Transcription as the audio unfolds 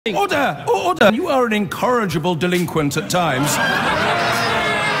Order! Order! You are an incorrigible delinquent at times.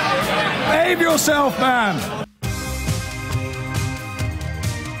 Behave yourself, man!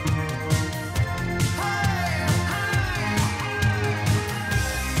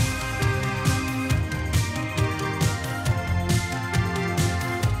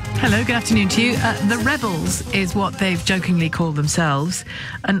 Hello, good afternoon to you. The Rebels is what they've jokingly called themselves.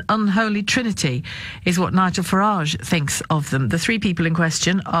 An unholy trinity is what Nigel Farage thinks of them. The three people in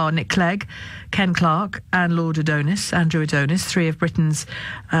question are Nick Clegg, Ken Clarke and Andrew Adonis, three of Britain's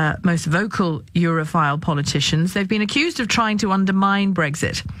most vocal Europhile politicians. They've been accused of trying to undermine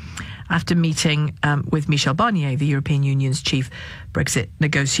Brexit after meeting with Michel Barnier, the European Union's chief Brexit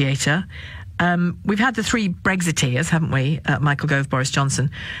negotiator. We've had the three Brexiteers, haven't we? Michael Gove, Boris Johnson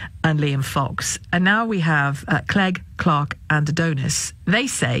and Liam Fox. And now we have Clegg, Clarke and Adonis. They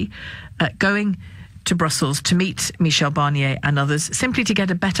say going to Brussels to meet Michel Barnier and others simply to get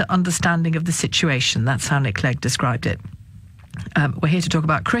a better understanding of the situation. That's how Nick Clegg described it. We're here to talk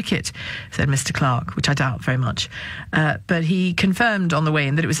about cricket, said Mr. Clarke, which I doubt very much. But he confirmed on the way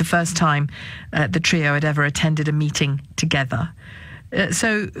in that it was the first time the trio had ever attended a meeting together.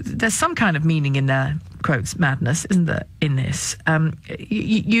 So there's some kind of meaning in their, quotes, madness, isn't there, in this?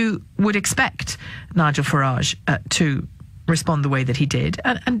 You would expect Nigel Farage to respond the way that he did.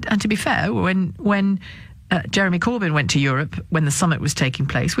 And to be fair, when Jeremy Corbyn went to Europe when the summit was taking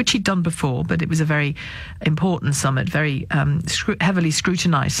place, which he'd done before, but it was a very important summit, very heavily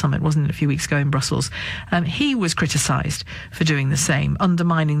scrutinised summit, wasn't it, a few weeks ago in Brussels. He was criticised for doing the same,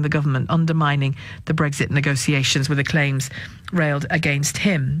 undermining the government, undermining the Brexit negotiations with the claims railed against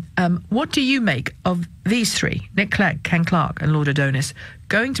him. What do you make of these three, Nick Clegg, Ken Clarke and Lord Adonis,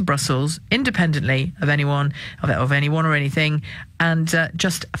 going to Brussels independently of anyone or anything, and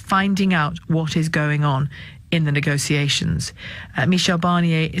just finding out what is going on in the negotiations? Michel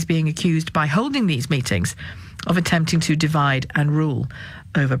Barnier is being accused by holding these meetings of attempting to divide and rule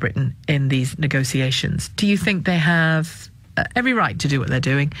over Britain in these negotiations. Do you think they have every right to do what they're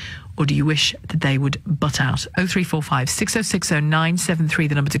doing, or do you wish that they would butt out? 0345 6060 973,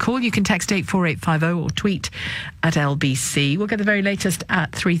 the number to call. You can text 84850 or tweet at LBC. We'll get the very latest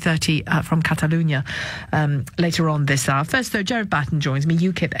at 3:30 from Catalonia later on this hour. First, though, Gerard Batten joins me,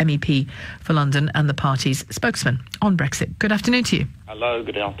 UKIP MEP for London and the party's spokesman on Brexit. Good afternoon to you. Hello,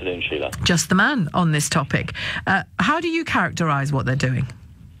 good afternoon, Sheila. Just the man on this topic. How do you characterise what they're doing?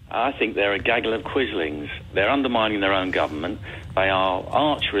 I think they're a gaggle of quislings. They're undermining their own government. They are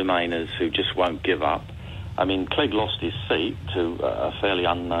arch Remainers who just won't give up. I mean, Clegg lost his seat to a fairly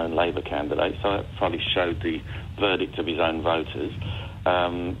unknown Labour candidate, so that probably showed the verdict of his own voters.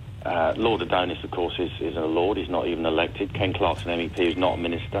 Lord Adonis, of course, is a lord. He's not even elected. Ken Clarke's an MEP who's not a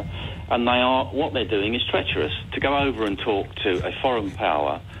minister. And what they're doing is treacherous. To go over and talk to a foreign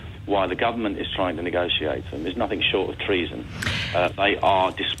power while the government is trying to negotiate them is nothing short of treason. They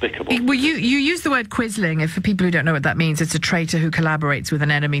are despicable. Well, you use the word quisling. For people who don't know what that means, it's a traitor who collaborates with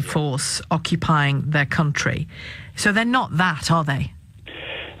an enemy force occupying their country. So they're not that, are they?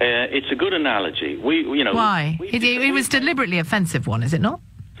 It's a good analogy. Why? It was deliberately offensive one, is it not?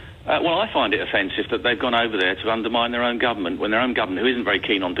 Well, I find it offensive that they've gone over there to undermine their own government when their own government, who isn't very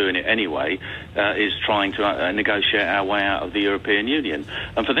keen on doing it anyway, is trying to negotiate our way out of the European Union.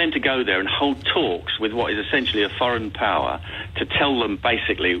 And for them to go there and hold talks with what is essentially a foreign power to tell them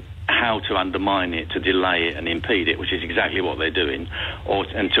basically how to undermine it, to delay it and impede it, which is exactly what they're doing,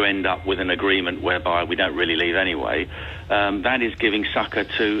 and to end up with an agreement whereby we don't really leave anyway, that is giving succour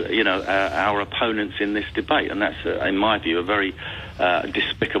to our opponents in this debate. And that's, in my view, a very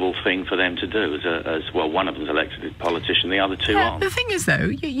despicable thing for them to do. As well, one of them's elected politician, the other two aren't. The thing is, though,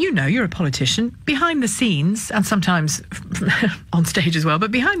 you're a politician. Behind the scenes, and sometimes on stage as well,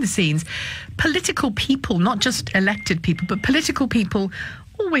 but behind the scenes, political people, not just elected people, but political people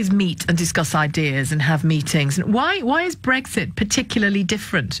always meet and discuss ideas and have meetings. And why is Brexit particularly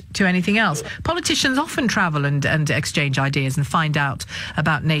different to anything else? Politicians often travel and exchange ideas and find out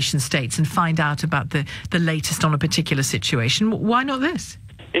about nation states and find out about the latest on a particular situation. Why not this?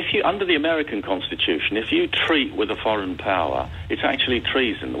 Under the American Constitution, if you treat with a foreign power, it's actually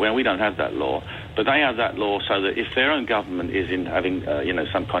treason. Well, we don't have that law, but they have that law so that if their own government is in having,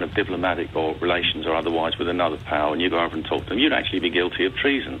 some kind of diplomatic or relations or otherwise with another power, and you go over and talk to them, you'd actually be guilty of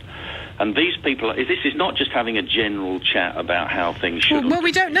treason. And these people, this is not just having a general chat about how things should. Well,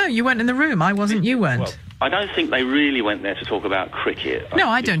 we don't know. You weren't in the room. I wasn't. You weren't. I don't think they really went there to talk about cricket. No,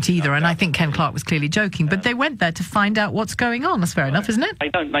 I don't either, and I think Ken Clarke was clearly joking, but they went there to find out what's going on. That's fair enough, isn't it? They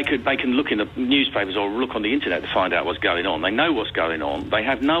can look in the newspapers or look on the internet to find out what's going on. They know what's going on. They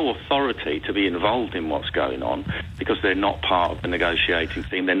have no authority to be involved in what's going on because they're not part of the negotiating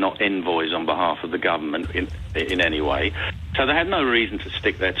team. They're not envoys on behalf of the government in any way. So they had no reason to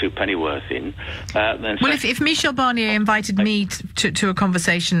stick their two pennyworth in. If Michel Barnier invited me to a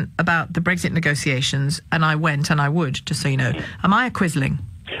conversation about the Brexit negotiations, and I went, and I would, just so you know, am I a quisling?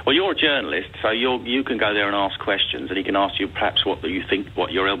 Well, you're a journalist, so you can go there and ask questions, and he can ask you perhaps what you think,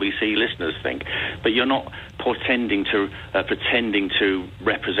 what your LBC listeners think. But you're not pretending to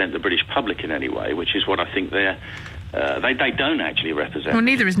represent the British public in any way, which is what I think they don't actually represent. Well,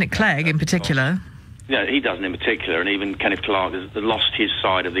 neither is Nick Clegg in particular. Yeah, he doesn't in particular, and even Kenneth Clarke has lost his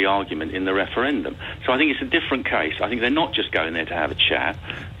side of the argument in the referendum. So I think it's a different case. I think they're not just going there to have a chat.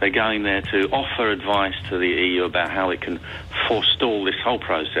 They're going there to offer advice to the EU about how it can forestall this whole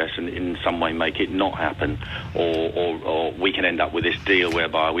process and in some way make it not happen, or we can end up with this deal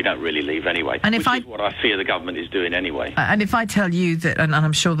whereby we don't really leave anyway, is what I fear the government is doing anyway. And if I tell you that, and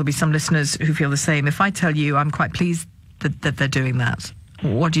I'm sure there'll be some listeners who feel the same, if I tell you I'm quite pleased that they're doing that,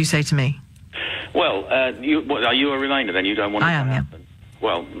 what do you say to me? Well, are you a Remainer then? You don't want it to happen? Yeah.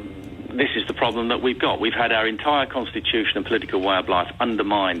 Well, this is the problem that we've got. We've had our entire constitution and political way of life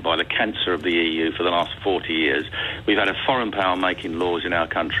undermined by the cancer of the EU for the last 40 years. We've had a foreign power making laws in our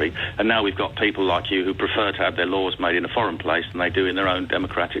country, and now we've got people like you who prefer to have their laws made in a foreign place than they do in their own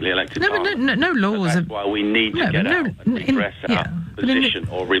democratically elected parliament. No laws. That's why we need to get out and redress our position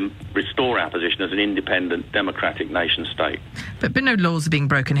or restore our position as an independent democratic nation state. But no laws are being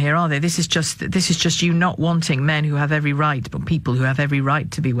broken here, are they? This is just you not wanting men who have every right, but people who have every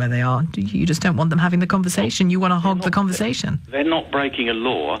right to be where they are. You just don't want them having the conversation. You want to hog the conversation. They're not breaking a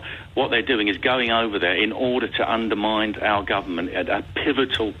law. What they're doing is going over there in order to undermine our government at a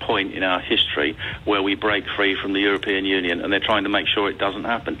pivotal point in our history where we break free from the European Union, and they're trying to make sure it doesn't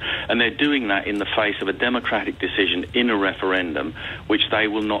happen. And they're doing that in the face of a democratic decision in a referendum which they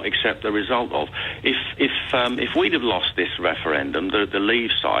will not accept the result of. If we'd have lost this referendum, the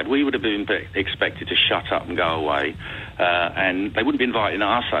Leave side, we would have been expected to shut up and go away, and they wouldn't be inviting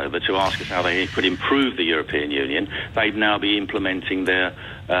us over to ask us how they could improve the European Union. They'd now be implementing their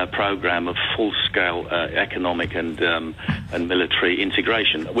programme of full-scale economic and military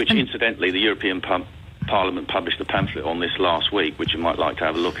integration, which, incidentally, the European Parliament published a pamphlet on this last week, which you might like to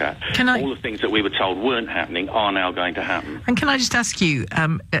have a look at. All the things that we were told weren't happening are now going to happen. And can I just ask you,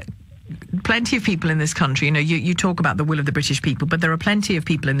 plenty of people in this country, you talk about the will of the British people, but there are plenty of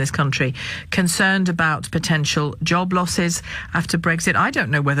people in this country concerned about potential job losses after Brexit. I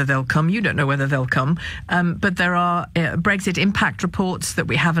don't know whether they'll come. You don't know whether they'll come. But there are Brexit impact reports that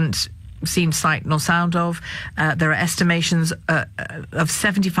we haven't seen sight nor sound of. There are estimations of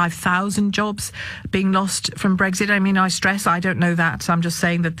 75,000 jobs being lost from Brexit. I mean, I stress I don't know that. I'm just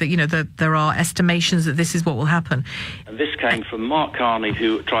saying that there are estimations that this is what will happen. And this came from Mark Carney,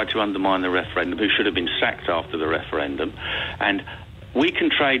 who tried to undermine the referendum, who should have been sacked after the referendum. And we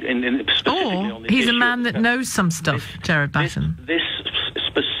can trade specifically on this he's issue. A man that knows some stuff, Jared Batten. This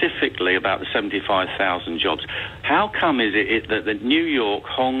specifically about the 75,000 jobs. How come is it that New York,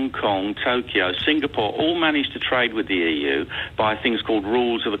 Hong Kong, Tokyo, Singapore all managed to trade with the EU by things called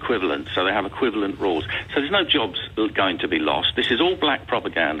rules of equivalence? So they have equivalent rules. So there's no jobs going to be lost. This is all black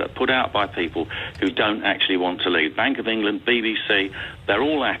propaganda put out by people who don't actually want to leave. Bank of England, BBC, they're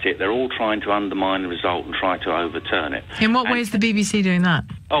all at it. They're all trying to undermine the result and try to overturn it. In what way is the BBC doing that?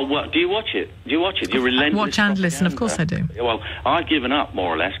 Oh, well, do you watch it? Do you watch it? You relentless watch and listen, of course I do. Well, I've given up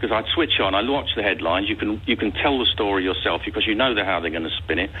more or less because I'd switch on, I'd watch the headlines. You can tell the story yourself because you know how they're going to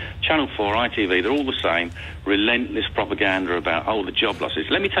spin it. Channel 4, ITV, they're all the same. Relentless propaganda about, the job losses.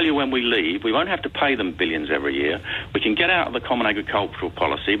 Let me tell you, when we leave, we won't have to pay them billions every year. We can get out of the common agricultural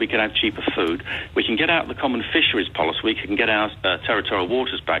policy. We can have cheaper food. We can get out of the common fisheries policy. We can get our territorial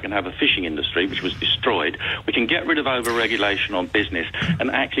waters back and have a fishing industry, which was destroyed. We can get rid of over-regulation on business and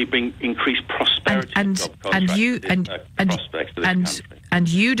actually bring increased prosperity and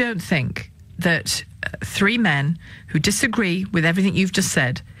you don't think that three men who disagree with everything you've just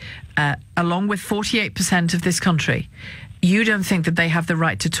said, along with 48% of this country, you don't think that they have the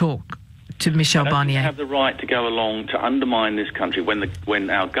right to talk to Michel Barnier? They have the right to go along to undermine this country when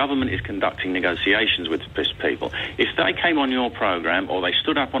our government is conducting negotiations with this people. If they came on your programme or they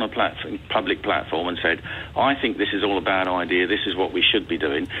stood up on a public platform and said, I think this is all a bad idea, this is what we should be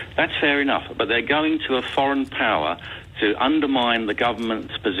doing, that's fair enough. But they're going to a foreign power to undermine the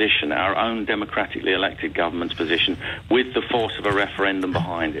government's position, our own democratically elected government's position, with the force of a referendum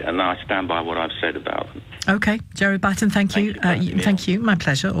behind it. And I stand by what I've said about them. OK, Jared Batten, thank you. Thank you. My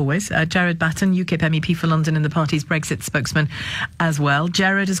pleasure, always. Jared Batten, UKIP MEP for London and the party's Brexit spokesman as well.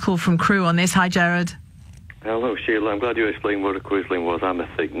 Jared has called from Crewe on this. Hi, Jared. Hello, Sheila. I'm glad you explained what a Quisling was. I'm a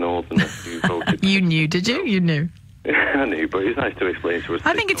thick northerner who voted. You knew, did you? You knew. I knew, but it's nice to explain to us.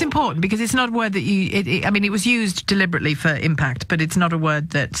 I think it's important because it's not a word that it was used deliberately for impact, but it's not a word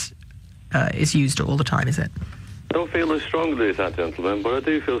that is used all the time, is it? I don't feel as strongly as that gentleman, but I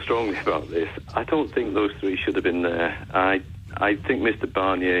do feel strongly about this. I don't think those three should have been there. I think Mr.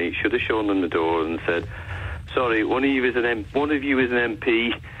 Barnier should have shown them the door and said, sorry, one of you is an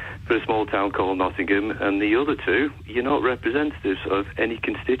MP for a small town called Nottingham, and the other two, you're not representatives of any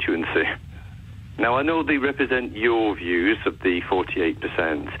constituency. Now, I know they represent your views of the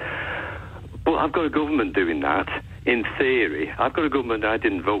 48%, but I've got a government doing that. In theory, I've got a government I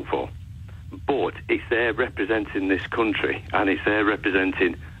didn't vote for, but it's there representing this country, and it's there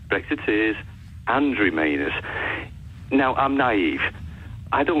representing Brexiteers and Remainers. Now, I'm naive.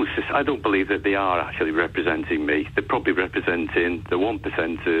 I don't believe that they are actually representing me. They're probably representing the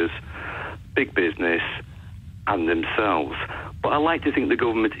 1%ers, big business, and themselves. But I like to think the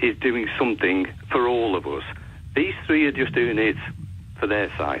government is doing something for all of us. These three are just doing it for their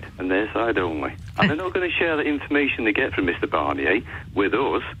side, and their side only. And they're not going to share the information they get from Mr. Barnier with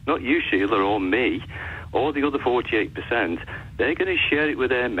us, not you, Sheila, or me, or the other 48%. They're going to share it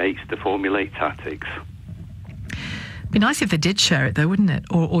with their mates to formulate tactics. Be nice if they did share it, though, wouldn't it?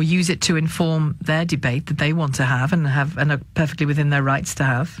 Or use it to inform their debate that they want to have and are perfectly within their rights to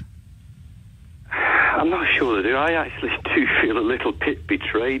have. I'm not sure they do. I actually do feel a little bit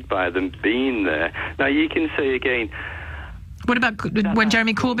betrayed by them being there. Now, you can say again... What about when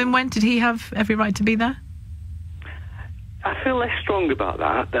Jeremy Corbyn went? Did he have every right to be there? I feel less strong about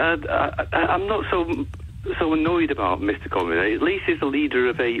that. I'm not so annoyed about Mr. Corbyn. At least he's the leader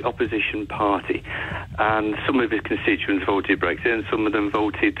of a opposition party, and some of his constituents voted Brexit and some of them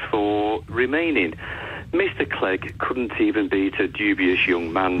voted for remaining. Mr. Clegg couldn't even beat a dubious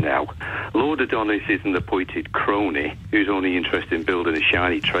young man now. Lord Adonis is an appointed crony who's only interested in building a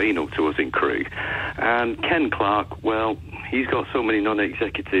shiny train up to us in Crewe. And Ken Clarke, well, he's got so many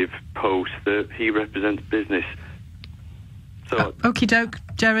non-executive posts that he represents business. So, okie doke,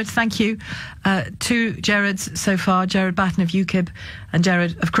 Jared, thank you. Two Jareds so far, Jared Batten of UKIP and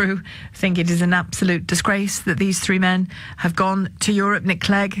Jared of Crewe, think it is an absolute disgrace that these three men have gone to Europe. Nick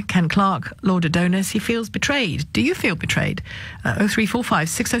Clegg, Ken Clarke, Lord Adonis, he feels betrayed. Do you feel betrayed? 0345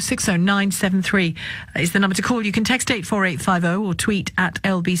 6060 973 is the number to call. You can text 84850 or tweet at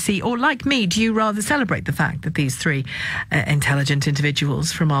LBC. Or like me, do you rather celebrate the fact that these three intelligent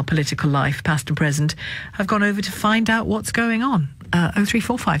individuals from our political life, past and present, have gone over to find out what's going on?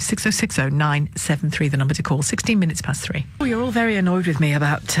 0345 6060 973, the number to call. 16 minutes past 3. Oh, you're all very annoyed with me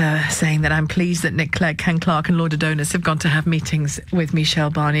about saying that I'm pleased that Nick Clegg, Ken Clarke and Lord Adonis have gone to have meetings with Michel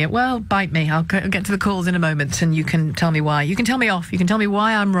Barnier. Well, bite me. I'll get to the calls in a moment and you can tell me why. You can tell me off. You can tell me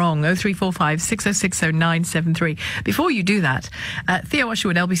why I'm wrong. 0345 6060 973. Before you do that, Theo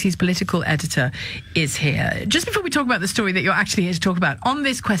Usherwood, LBC's political editor, is here. Just before we talk about the story that you're actually here to talk about, on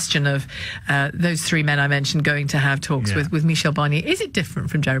this question of those three men I mentioned going to have talks with Michel Barnier, is it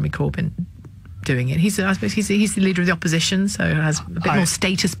different from Jeremy Corbyn doing it? I suppose he's the leader of the opposition, so has a bit more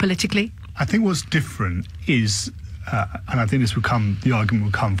status politically. I think what's different is, and I think the argument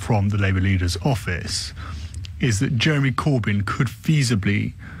will come from the Labour leader's office, is that Jeremy Corbyn could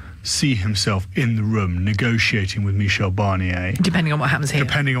feasibly see himself in the room negotiating with Michel Barnier. Depending on what happens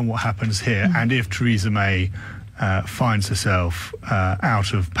here. And if Theresa May finds herself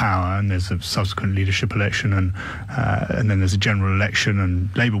out of power and there's a subsequent leadership election and then there's a general election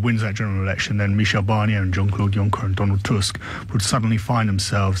and Labour wins that general election, then Michel Barnier and Jean-Claude Juncker and Donald Tusk would suddenly find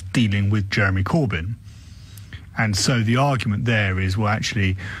themselves dealing with Jeremy Corbyn. And so the argument there is, well,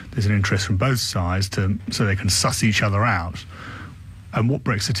 actually, there's an interest from both sides so they can suss each other out. And what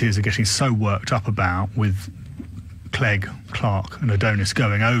Brexiteers are getting so worked up about with Clegg, Clarke and Adonis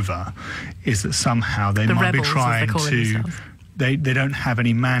going over is that somehow they might be trying to... They don't have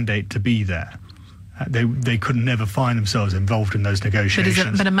any mandate to be there. They could never find themselves involved in those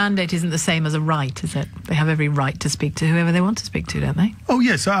negotiations. But a mandate isn't the same as a right, is it? They have every right to speak to whoever they want to speak to, don't they? Oh,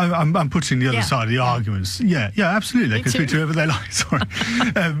 yes, I'm putting the other side of the arguments. Yeah, absolutely. They can speak to whoever they like, sorry.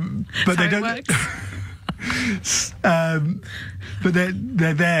 But they don't... But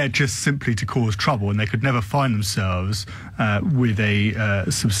they're there just simply to cause trouble, and they could never find themselves with a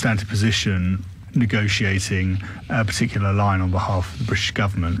substantive position negotiating a particular line on behalf of the British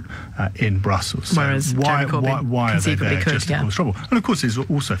government in Brussels. So whereas why are they there could, just to cause trouble? And of course, it's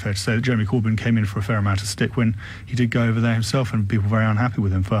also fair to say that Jeremy Corbyn came in for a fair amount of stick when he did go over there himself, and people were very unhappy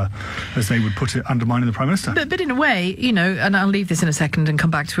with him for, as they would put it, undermining the Prime Minister. But in a way, you know, and I'll leave this in a second and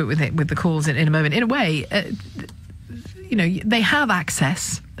come back to it with the calls in a moment. In a way, you know, they have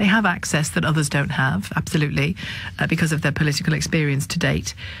access. They have access that others don't have, absolutely, because of their political experience to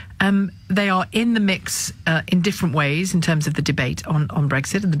date. They are in the mix in different ways in terms of the debate on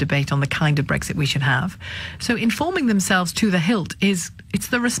Brexit and the debate on the kind of Brexit we should have. So informing themselves to the hilt it's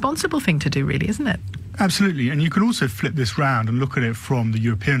the responsible thing to do, really, isn't it? Absolutely. And you can also flip this round and look at it from the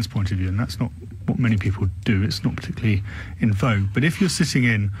Europeans' point of view, and that's not what many people do. It's not particularly in vogue. But if you're sitting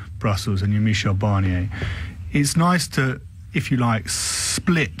in Brussels and you're Michel Barnier, it's nice to, if you like,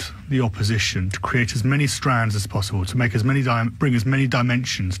 split the opposition to create as many strands as possible, to make bring as many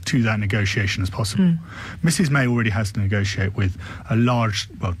dimensions to that negotiation as possible. Mrs May already has to negotiate with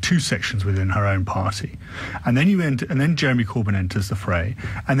two sections within her own party, and then then Jeremy Corbyn enters the fray,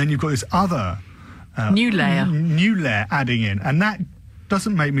 and then you've got this other new layer adding in, and that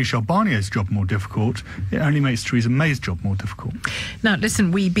doesn't make Michel Barnier's job more difficult. It only makes Theresa May's job more difficult. Now,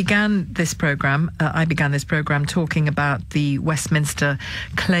 listen, I began this programme talking about the Westminster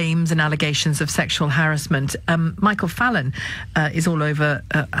claims and allegations of sexual harassment. Michael Fallon is all over,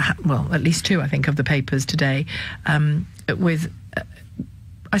 at least two, I think, of the papers today, with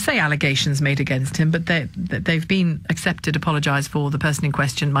I say allegations made against him, but they've been accepted, apologised for. The person in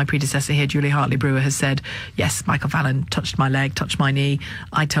question, my predecessor here, Julie Hartley-Brewer, has said, yes, Michael Fallon touched my leg, touched my knee.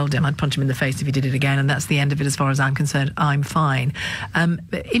 I told him I'd punch him in the face if he did it again, and that's the end of it as far as I'm concerned. I'm fine.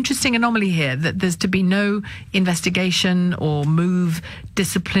 Interesting anomaly here, that there's to be no investigation or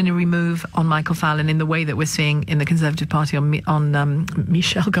disciplinary move on Michael Fallon in the way that we're seeing in the Conservative Party on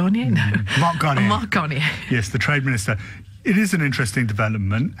Michel Garnier? No. Mark Garnier. Mark Garnier. Yes, the Trade Minister. It is an interesting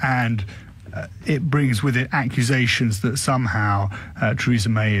development, and it brings with it accusations that somehow Theresa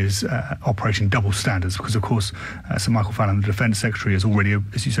May is operating double standards, because, of course, Sir Michael Fallon, the Defence Secretary, has already,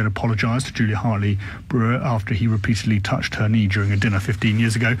 as you said, apologised to Julia Hartley-Brewer after he repeatedly touched her knee during a dinner 15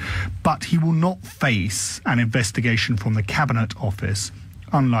 years ago. But he will not face an investigation from the Cabinet Office,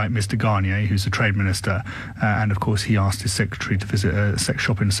 unlike Mr Garnier, who's the Trade Minister, and of course he asked his secretary to visit a sex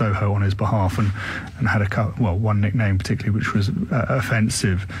shop in Soho on his behalf, and had one nickname particularly which was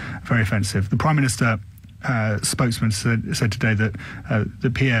offensive, very offensive. The Prime Minister spokesman said today that the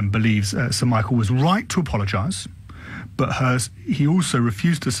PM believes Sir Michael was right to apologise, but he also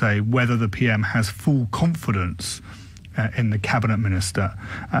refused to say whether the PM has full confidence in the Cabinet Minister.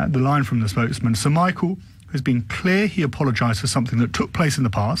 The line from the spokesman: Sir Michael has been clear he apologised for something that took place in the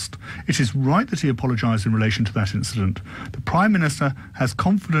past. It is right that he apologised in relation to that incident. The Prime Minister has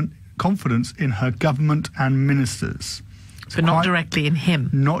confidence in her government and ministers. So not directly in him.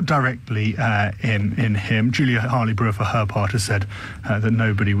 Not directly in him. Julia Hartley-Brewer, for her part, has said that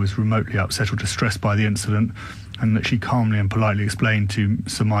nobody was remotely upset or distressed by the incident, and that she calmly and politely explained to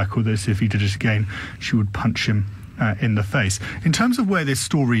Sir Michael that if he did it again, she would punch him in the face. In terms of where this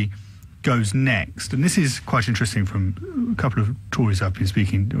story goes next, and this is quite interesting from a couple of Tories I've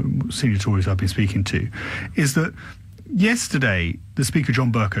been senior Tories I've been speaking to, is that yesterday the Speaker,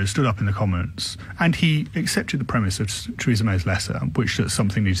 John Bercow, stood up in the Commons and he accepted the premise of Theresa May's letter, which that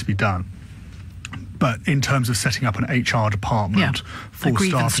something needs to be done. But in terms of setting up an HR department for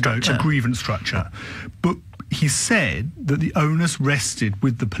staff, a grievance structure. But he said that the onus rested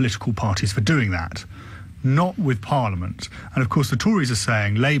with the political parties for doing that, not with Parliament. And of course the Tories are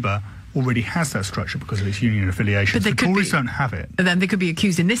saying Labour already has that structure because of its union affiliation. But the Tories don't have it. And then they could be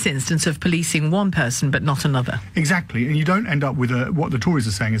accused in this instance of policing one person but not another. Exactly, and you don't end up with what the Tories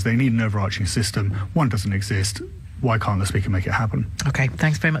are saying is they need an overarching system. One doesn't exist. Why can't the Speaker make it happen? OK,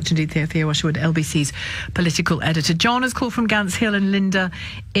 thanks very much indeed, Theo Washerwood, LBC's political editor. John has called from Gants Hill and Linda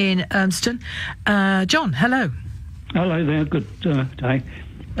in Urmston. John, hello. Hello there, good day.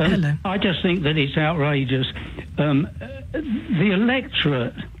 Hello. I just think that it's outrageous. The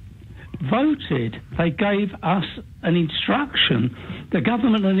electorate voted. They gave us an instruction, the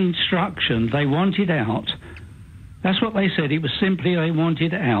government an instruction. They wanted out. That's what they said. It was simply they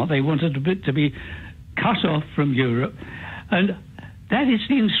wanted out. They wanted to be cut off from Europe. And that is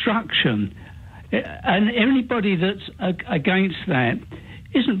the instruction. And anybody that's against that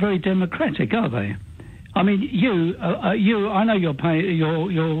isn't very democratic, are they? I mean, I know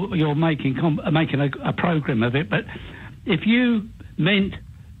you're making a programme of it, but if you meant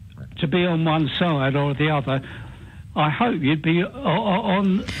to be on one side or the other, I hope you'd be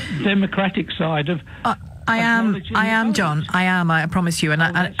on the democratic side of I am, John. I am. I promise you.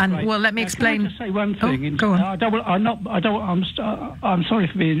 And well, let me explain. Can I just say one thing? Go on. I'm sorry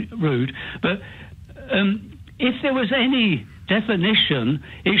for being rude, but if there was any definition,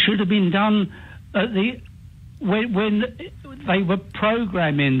 it should have been done at when they were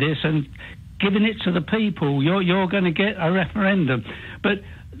programming this and giving it to the people. You're going to get a referendum, but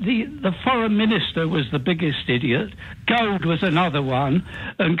the foreign minister was the biggest idiot. Gold was another one,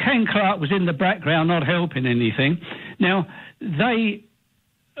 and Ken Clark was in the background, not helping anything. Now they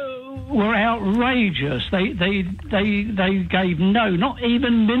were outrageous. They gave not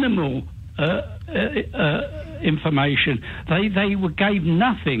even minimal information. They gave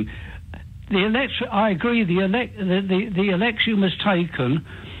nothing. I agree. The election was taken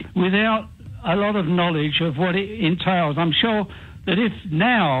without a lot of knowledge of what it entails. I'm sure that if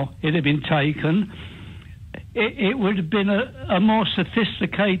now it had been taken, it would have been a more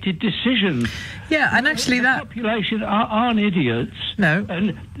sophisticated decision. Yeah, and actually the population aren't idiots. No.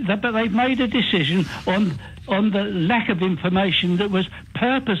 But they've made a decision on the lack of information that was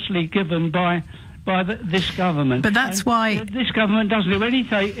purposely given by this government. But that's why this government doesn't do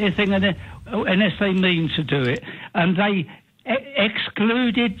anything unless they mean to do it, and they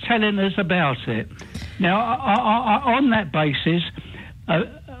excluded telling us about it. Now, on that basis,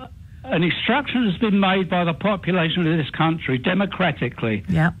 an instruction has been made by the population of this country democratically.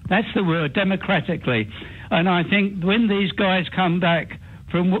 Yeah, that's the word, democratically. And I think when these guys come back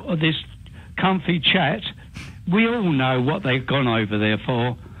from this comfy chat, we all know what they've gone over there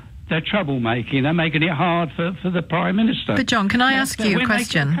for. They're troublemaking. They're making it hard for the Prime Minister. But John, can I ask you a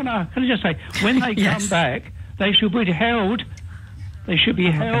question? Can I just say, when they come back, they should be held. They should be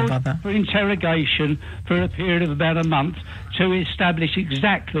held for interrogation for a period of about a month to establish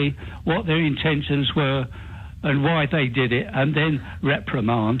exactly what their intentions were and why they did it, and then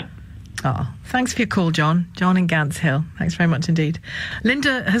reprimand. Oh, thanks for your call, John. John in Gants Hill. Thanks very much indeed.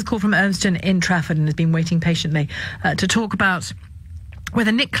 Linda has called from Urnston in Trafford and has been waiting patiently to talk about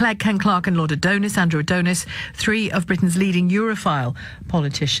whether Nick Clegg, Ken Clark and Lord Adonis, Andrew Adonis, three of Britain's leading Europhile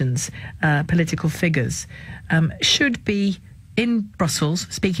politicians, political figures, should be in Brussels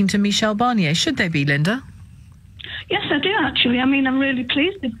speaking to Michel Barnier. Should they be, Linda? Yes, I do, actually. I mean, I'm really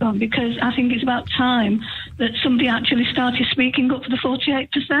pleased they've gone, because I think it's about time that somebody actually started speaking up for the 48%.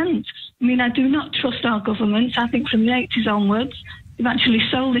 I mean, I do not trust our governments. I think from the 80s onwards, they've actually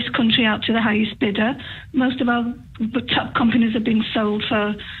sold this country out to the highest bidder. Most of our top companies have been sold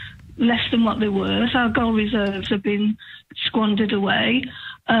for less than what they're worth. Our gold reserves have been squandered away.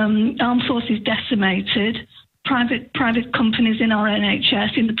 Armed forces decimated. Private companies in our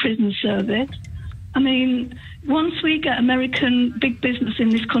NHS, in the prison service. I mean, once we get American big business in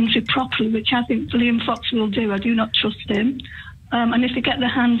this country properly, which I think Liam Fox will do, I do not trust him. And if they get their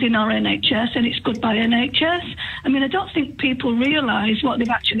hands in our NHS, then it's goodbye NHS. I mean, I don't think people realise what they've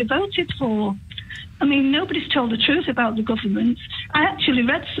actually voted for. I mean, nobody's told the truth about the government. I actually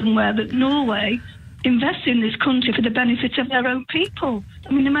read somewhere that Norway invests in this country for the benefit of their own people.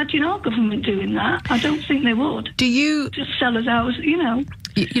 I mean, imagine our government doing that. I don't think they would. Do you just sell us out, you know?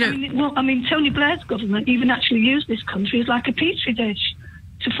 I mean, Tony Blair's government even actually used this country as like a petri dish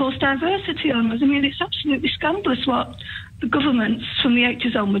to force diversity on us. I mean, it's absolutely scandalous what the governments from the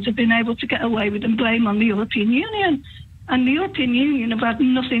 80s onwards have been able to get away with and blame on the European Union. And the European Union have had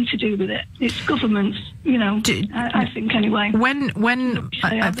nothing to do with it. It's governments, you know, I think anyway.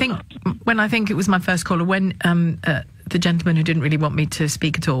 I think it was my first caller, when the gentleman who didn't really want me to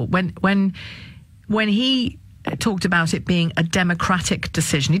speak at all, when he talked about it being a democratic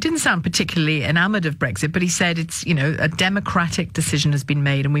decision. He didn't sound particularly enamoured of Brexit, but he said it's, you know, a democratic decision has been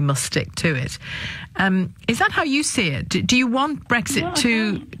made and we must stick to it. Is that how you see it? Do you want Brexit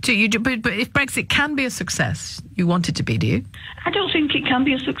but if Brexit can be a success, you want it to be, do you? I don't think it can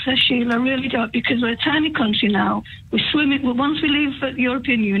be a success, Sheila. I really don't, because we're a tiny country now. We're swimming. Once we leave the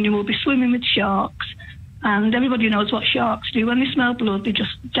European Union, we'll be swimming with sharks. And everybody knows what sharks do. When they smell blood, they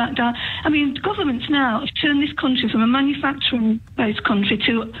just die. I mean, governments now have turned this country from a manufacturing-based country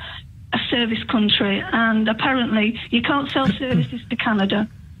to a service country. And apparently, you can't sell services to Canada.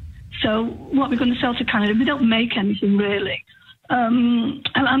 So what we're going to sell to Canada, we don't make anything, really. And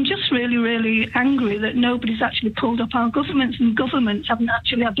I'm just really, really angry that nobody's actually pulled up our governments, and governments haven't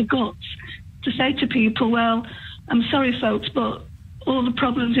actually had the guts to say to people, well, I'm sorry, folks, but all the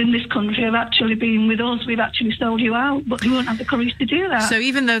problems in this country have actually been with us. We've actually sold you out, but they won't have the courage to do that. So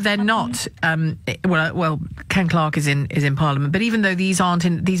even though they're not, well, Ken Clark is in Parliament, but even though these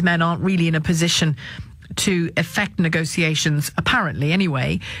men aren't really in a position to effect negotiations, apparently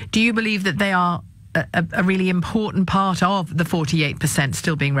anyway, do you believe that they are a really important part of the 48%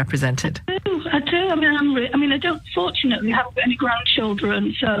 still being represented? I do. I mean, I don't fortunately have any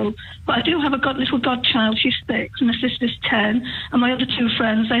grandchildren, but I do have a little godchild. She's 6, and my sister's 10, and my other 2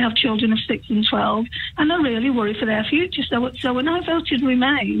 friends, they have children of 6 and 12, and I really worry for their future. So when I voted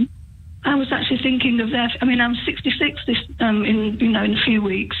Remain, I was actually thinking of their. I mean, I'm 66 in a few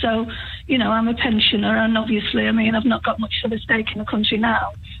weeks, so I'm a pensioner, and obviously, I've not got much of a stake in the country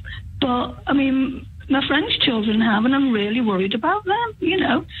now, but my friends' children have, and I'm really worried about them,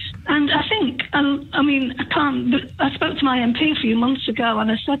 And I think, I can't. I spoke to my MP a few months ago,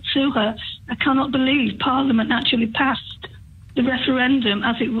 and I said to her, I cannot believe Parliament actually passed the referendum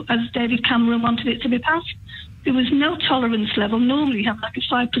as David Cameron wanted it to be passed. There was no tolerance level. Normally, you have like a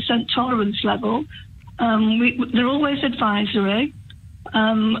 5% tolerance level. They're always advisory.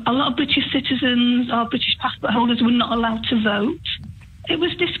 A lot of British citizens or British passport holders were not allowed to vote. It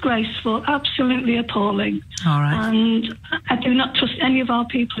was disgraceful, absolutely appalling. All right. And I do not trust any of our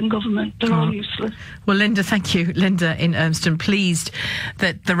people in government. They're all useless. Well, Linda, thank you. Linda in Urmston, pleased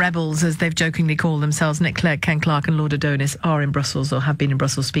that the rebels, as they've jokingly called themselves, Nick Clegg, Ken Clarke and Lord Adonis, are in Brussels or have been in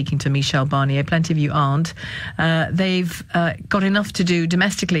Brussels speaking to Michel Barnier. Plenty of you aren't. They've got enough to do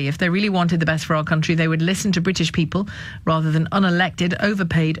domestically. If they really wanted the best for our country, they would listen to British people rather than unelected,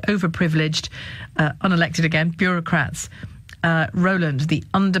 overpaid, overprivileged, unelected again, bureaucrats. Roland, the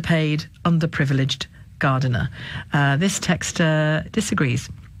underpaid, underprivileged gardener. This text disagrees.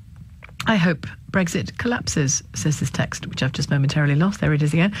 I hope Brexit collapses, says this text, which I've just momentarily lost. There it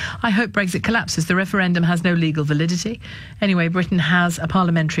is again. I hope Brexit collapses. The referendum has no legal validity. Anyway, Britain has a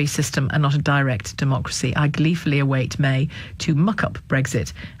parliamentary system and not a direct democracy. I gleefully await May to muck up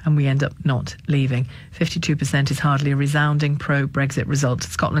Brexit and we end up not leaving. 52% is hardly a resounding pro-Brexit result.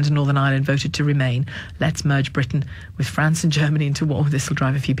 Scotland and Northern Ireland voted to remain. Let's merge Britain with France and Germany into what? This will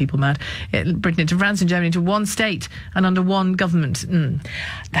drive a few people mad. Britain into France and Germany into one state and under one government.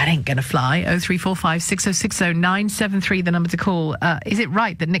 That ain't going to fly. 0345 6060 973, the number to call. Is it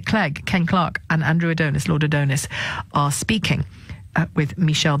right that Nick Clegg, Ken Clarke and Andrew Adonis, Lord Adonis, are speaking with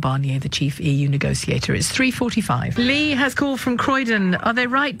Michel Barnier, the chief EU negotiator? It's 3:45. Lee has called from Croydon. Are they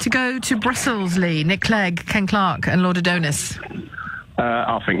right to go to Brussels, Lee? Nick Clegg, Ken Clarke and Lord Adonis?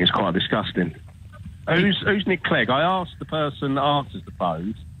 I think it's quite disgusting. Who's Nick Clegg? I asked the person that answers the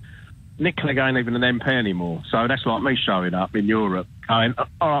phones. Nick Clegg ain't even an MP anymore, so that's like me showing up in Europe going,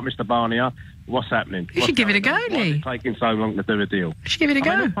 all right, Mr Barnier, what's happening? You should give it a go, Lee. Why is it taking so long to do a deal? You should give it a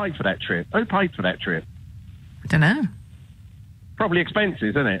go. Who paid for that trip? Who paid for that trip? I don't know. Probably expenses,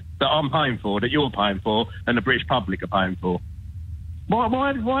 isn't it? That I'm paying for, that you're paying for, and the British public are paying for.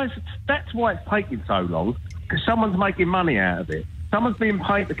 Why is it, that's why it's taking so long, because someone's making money out of it. Someone's being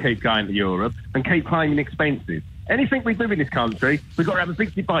paid to keep going to Europe and keep claiming expenses. Anything we do in this country, we've got to have a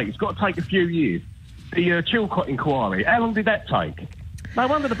big debate. It's got to take a few years. The Chilcot inquiry, how long did that take? No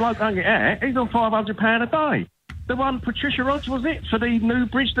wonder the bloke don't get out. He's on £500 a day. The one, Patricia Rodge, was it, for the new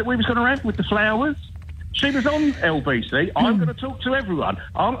bridge that we was going to have with the flowers? She was on LBC. I'm going to talk to everyone.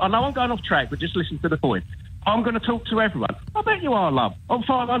 I know I'm going off track, but just listen to the point. I'm going to talk to everyone. I bet you are, love. On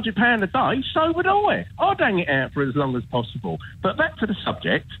 £500 a day, so would I. I'd hang it out for as long as possible. But back to the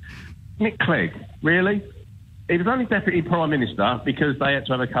subject. Nick Clegg, really? He was only Deputy Prime Minister because they had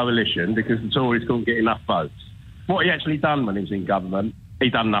to have a coalition because the Tories couldn't get enough votes. What he actually done when he was in government, he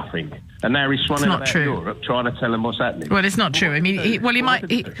done nothing. And now he's swanning about Europe trying to tell them what's happening. Well, it's not true. I mean, he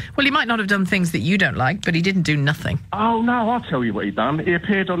might not have done things that you don't like, but he didn't do nothing. Oh, no, I'll tell you what he done. He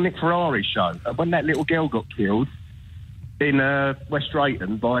appeared on Nick Ferrari's show when that little girl got killed in West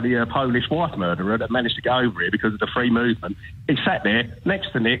Drayton by the Polish wife murderer that managed to get over here because of the free movement. He sat there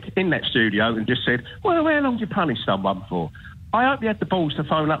next to Nick in that studio and just said, well, how long do you punish someone for? I hope you had the balls to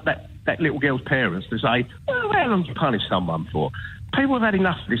phone up that little girl's parents to say, well, how long do you punish someone for? People have had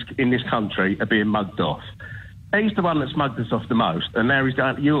enough of this in this country of being mugged off. He's the one that's mugged us off the most, and now he's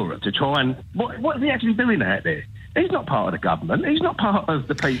going to Europe to try and... What is he actually doing out there? He's not part of the government. He's not part of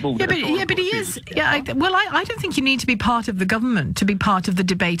the people. But he is. I don't think you need to be part of the government to be part of the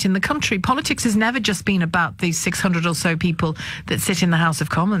debate in the country. Politics has never just been about these 600 or so people that sit in the House of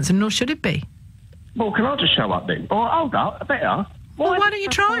Commons, and nor should it be. Well, can I just show up then? Or hold up, better. Why don't you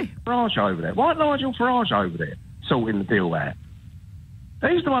try? Farage over there. Why Nigel Farage over there sorting the deal out?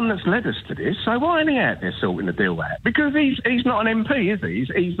 He's the one that's led us to this, so why ain't he out there sorting the deal out? Because he's not an MP, is he?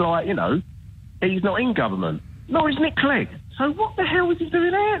 He's like, he's not in government. No, he's Nick Clegg. So what the hell is he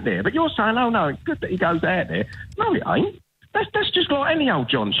doing out there? But you're saying, oh, no, it's good that he goes out there. No, it ain't. That's just like any old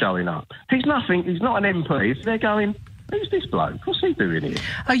John showing up. He's nothing. He's not an MP. So they're going, who's this bloke? What's he doing here?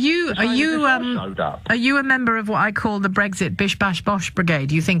 Are you a member of what I call the Brexit Bish Bash Bosh Brigade?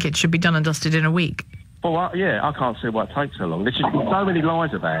 Do you think it should be done and dusted in a week? Well, yeah, I can't see why it takes so long. There's just so many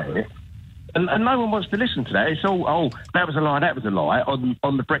lies about it. And no one wants to listen to that. It's all, oh, that was a lie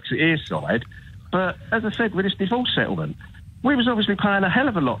on the Brexiteer side. But as I said, with this divorce settlement, we was obviously paying a hell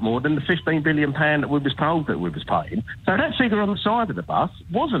of a lot more than the £15 billion that we was told that we was paying. So that figure on the side of the bus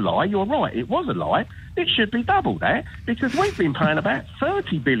was a lie. You're right, it was a lie. It should be double that, because we've been paying about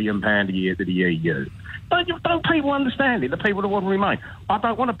 £30 billion a year to the EU. Don't people understand it, the people that want to remain? I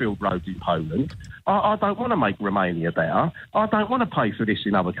don't want to build roads in Poland. I don't want to make Romania better. I don't want to pay for this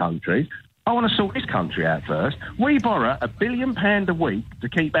in other countries. I want to sort this country out first. We borrow £1 billion a week to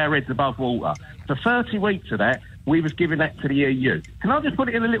keep our heads above water. For 30 weeks of that, we was giving that to the EU. Can I just put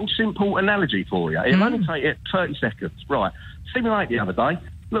it in a little simple analogy for you? It'll only take 30 seconds. Right. See me late the other day.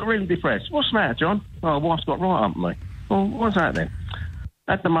 Look really depressed. What's the matter, John? Oh, wife's got right up me. Well, what's that then?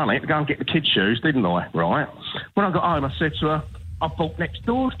 Had the money to go and get the kids' shoes, didn't I? Right. When I got home, I said to her, I bought next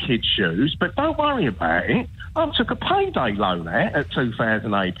door's kids' shoes, but don't worry about it. I took a payday loan out at 2,000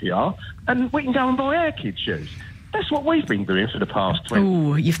 APR, and we can go and buy our kids' shoes. That's what we've been doing for the past 20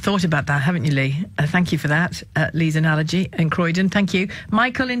 years. Oh, you've thought about that, haven't you, Lee? Thank you for that. Lee's analogy in Croydon. Thank you.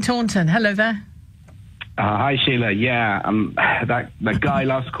 Michael in Taunton. Hello there. Hi, Sheila. Yeah, that guy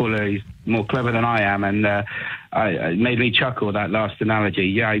last caller, he's more clever than I am, and it made me chuckle, that last analogy.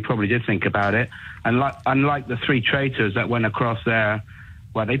 Yeah, he probably did think about it. And unlike the three traitors that went across there,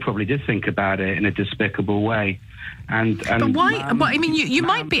 well, they probably did think about it in a despicable way. But why? I mean, you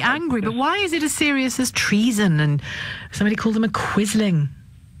might be angry, but why is it as serious as treason? And somebody called them a quisling.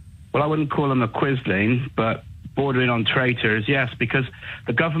 Well, I wouldn't call them a quisling, but bordering on traitors, yes, because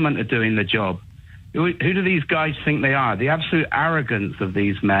the government are doing the job. Who do these guys think they are? The absolute arrogance of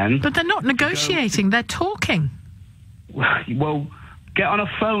these men. But they're not negotiating, they're talking. Well, get on a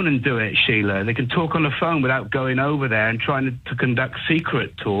phone and do it, Sheila. They can talk on the phone without going over there and trying to conduct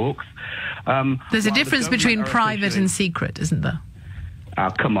secret talks. There's a difference between private and secret, isn't there?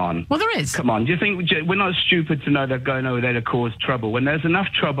 Oh, come on. Well, there is. Come on. Do you think we're not stupid to know they're going over there to cause trouble when there's enough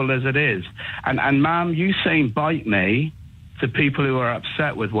trouble as it is? And ma'am, you saying bite me to people who are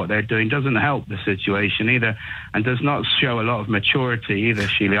upset with what they're doing doesn't help the situation either, and does not show a lot of maturity either,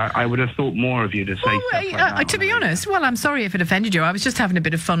 Sheila. I would have thought more of you to say stuff like that. To be honest, well, I'm sorry if it offended you. I was just having a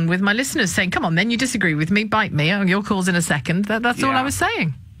bit of fun with my listeners saying, come on then, you disagree with me, bite me. Your call's in a second. That's all I was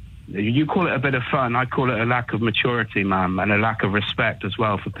saying. You call it a bit of fun. I call it a lack of maturity, ma'am, and a lack of respect as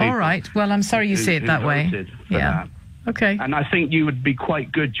well for people. All right. Well, I'm sorry you see it that way. Yeah. Okay. And I think you would be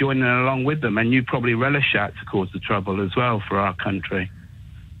quite good joining along with them, and you'd probably relish that to cause the trouble as well for our country,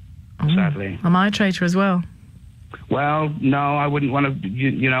 sadly. Am I a traitor as well? Well, no, I wouldn't want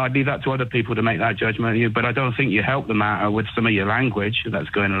to, I'd leave that to other people to make that judgment, but I don't think you help the matter with some of your language that's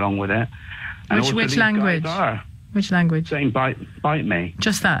going along with it. And which language? Which language? Saying bite me.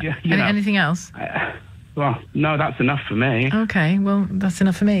 Just that? Yeah, anything else? Well, no, that's enough for me. OK, well, that's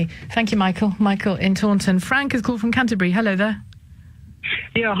enough for me. Thank you, Michael. Michael in Taunton. Frank has called from Canterbury. Hello there.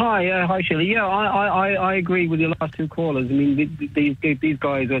 Yeah, hi, Shirley. Yeah, I agree with your last two callers. I mean, these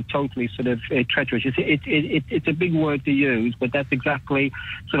guys are totally sort of treacherous. It's a big word to use, but that's exactly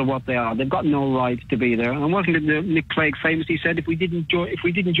sort of what they are. They've got no right to be there. And wasn't it Nick Clegg famously said, if we didn't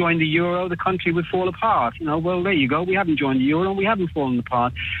join the euro, the country would fall apart? Well, there you go. We haven't joined the euro, and we haven't fallen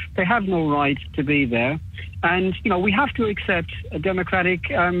apart. They have no right to be there. And, we have to accept a democratic,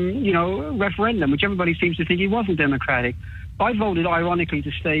 referendum, which everybody seems to think it wasn't democratic. I voted, ironically,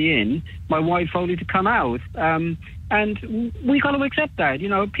 to stay in. My wife voted to come out. And we got to accept that.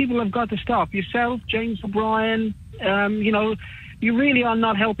 People have got to stop. Yourself, James O'Brien, you really are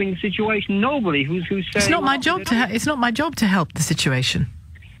not helping the situation. Nobody who's saying... It's not my job to help the situation.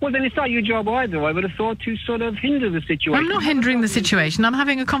 Well, then it's not your job either. I would have thought to sort of hinder the situation. I'm not hindering the situation. I'm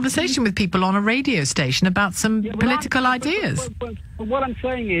having a conversation with people on a radio station about some political ideas. But what I'm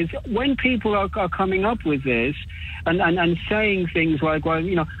saying is, when people are coming up with this and saying things like, well,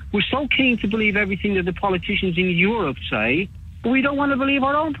 we're so keen to believe everything that the politicians in Europe say, but we don't want to believe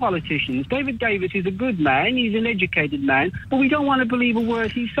our own politicians. David Davis is a good man. He's an educated man, but we don't want to believe a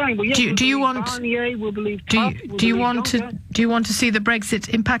word he's saying. Well, yes, do you want Barnier, we'll believe Tusk, do you want to see the Brexit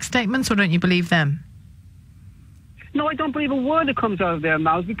impact statements, or don't you believe them? No, I don't believe a word that comes out of their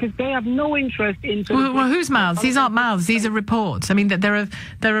mouths, because they have no interest in... Well, whose mouths? These aren't mouths. These are reports. I mean, there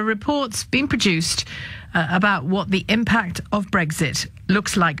are reports being produced about what the impact of Brexit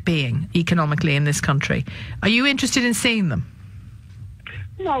looks like being economically in this country. Are you interested in seeing them?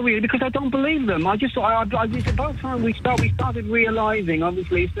 Not really, because I don't believe them. It's about time we started realising,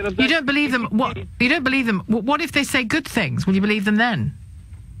 obviously... You don't believe them? What? You don't believe them? What if they say good things? Will you believe them then?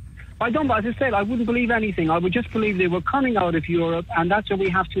 I don't, as I said, I wouldn't believe anything. I would just believe they were coming out of Europe, and that's what we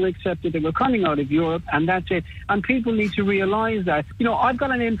have to accept, that they were coming out of Europe, and that's it. And people need to realise that. You know, I've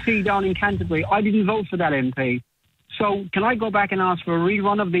got an MP down in Canterbury. I didn't vote for that MP. So can I go back and ask for a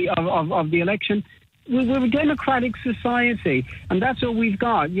rerun of the election? We're a democratic society, and that's all we've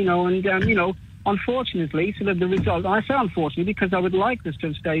got, you know, and, you know, unfortunately, sort of the result, I say unfortunately because I would like us to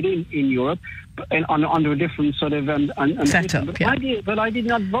have stayed in Europe and under a different sort of setup. But I did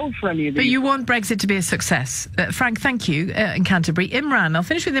not vote for any of these. But you want Brexit to be a success. Frank, thank you, in Canterbury. Imran, I'll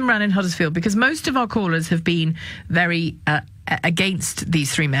finish with Imran in Huddersfield because most of our callers have been very against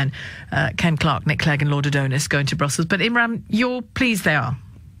these three men, Ken Clarke, Nick Clegg and Lord Adonis going to Brussels. But Imran, you're pleased they are.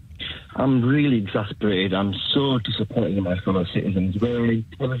 I'm really exasperated. I'm so disappointed in my fellow citizens. We're an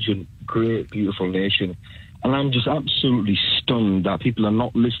intelligent, great, beautiful nation. And I'm just absolutely stunned that people are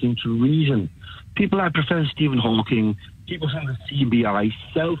not listening to reason. People like Professor Stephen Hawking, people from the CBI,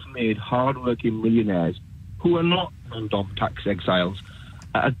 self-made, hard-working millionaires who are not non-dom tax exiles,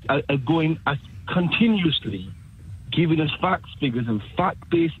 are going continuously giving us facts, figures and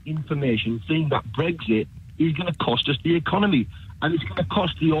fact-based information saying that Brexit is going to cost us the economy. And it's going to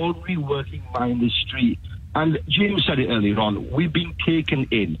cost the ordinary working man in the street. And James said it earlier on, we've been taken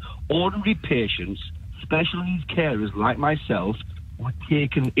in. Ordinary patients, special needs carers like myself, were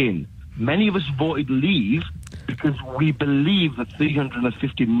taken in. Many of us voted leave because we believe that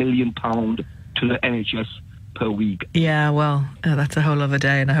 £350 million to the NHS per week. Yeah, well, that's a whole other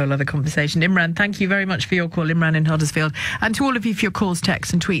day and a whole other conversation. Imran, thank you very much for your call, Imran in Huddersfield, and to all of you for your calls,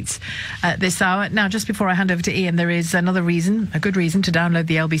 texts and tweets this hour. Now, just before I hand over to Ian, there is another reason, a good reason to download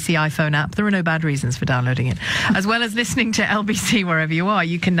the LBC iPhone app. There are no bad reasons for downloading it. As well as listening to LBC wherever you are,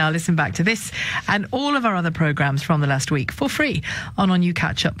 you can now listen back to this and all of our other programmes from the last week for free on our new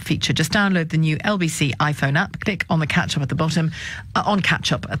catch-up feature. Just download the new LBC iPhone app, click on the catch-up at the bottom, on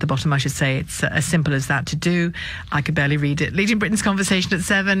catch-up at the bottom, I should say. It's as simple as that to do. I could barely read it. Leading Britain's conversation at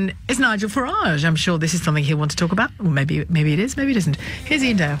 7 is Nigel Farage. I'm sure this is something he'll want to talk about. Or maybe it is, maybe it isn't. Here's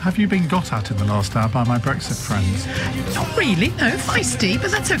Ian Dale. Have you been got at in the last hour by my Brexit friends? Not really, no. Feisty, but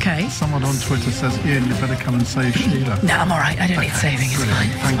that's okay. Someone on Twitter says, Ian, you better come and save Sheila. No, I'm all right. I don't need saving. It's fine.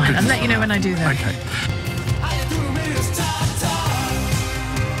 It's fine. I'll let you know when I do that. Okay.